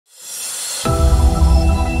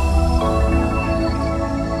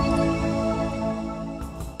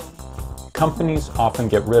Companies often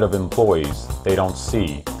get rid of employees they don't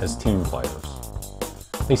see as team players.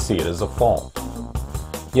 They see it as a fault.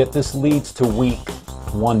 Yet this leads to weak,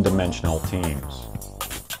 one-dimensional teams.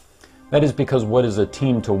 That is because what is a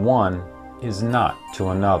team to one is not to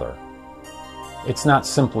another. It's not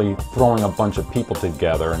simply throwing a bunch of people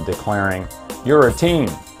together and declaring, "You're a team."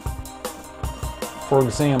 For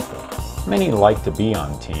example, many like to be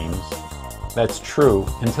on teams. That's true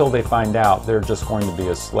until they find out they're just going to be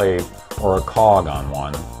a slave or a cog on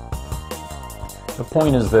one. The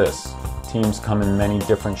point is this: teams come in many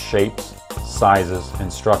different shapes, sizes,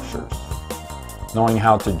 and structures. Knowing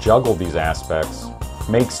how to juggle these aspects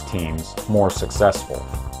makes teams more successful.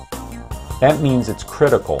 That means it's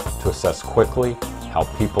critical to assess quickly how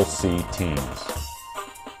people see teams.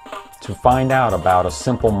 To find out about a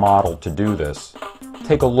simple model to do this,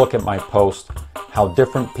 take a look at my post, How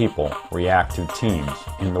Different People React to Teams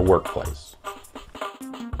in the Workplace.